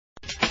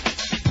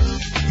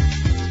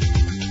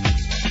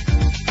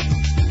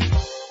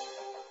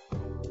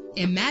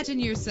Imagine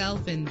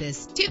yourself in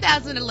this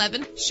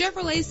 2011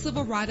 Chevrolet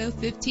Silverado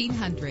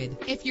 1500.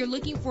 If you're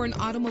looking for an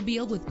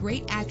automobile with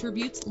great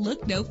attributes,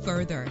 look no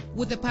further.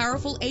 With a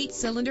powerful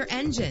 8-cylinder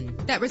engine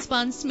that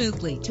responds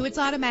smoothly to its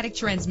automatic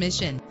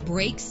transmission,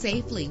 brakes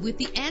safely with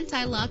the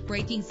anti-lock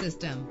braking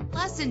system.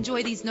 Plus,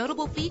 enjoy these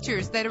notable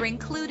features that are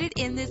included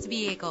in this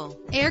vehicle: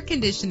 air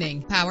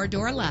conditioning, power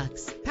door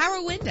locks,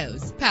 power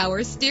windows,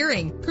 power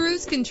steering,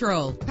 cruise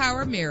control,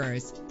 power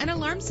mirrors, an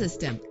alarm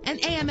system, an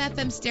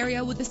AM/FM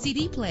stereo with a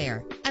CD player,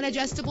 an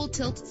adjustable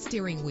tilt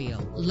steering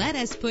wheel. Let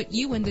us put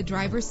you in the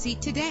driver's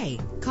seat today.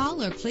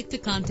 Call or click to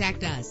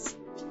contact us.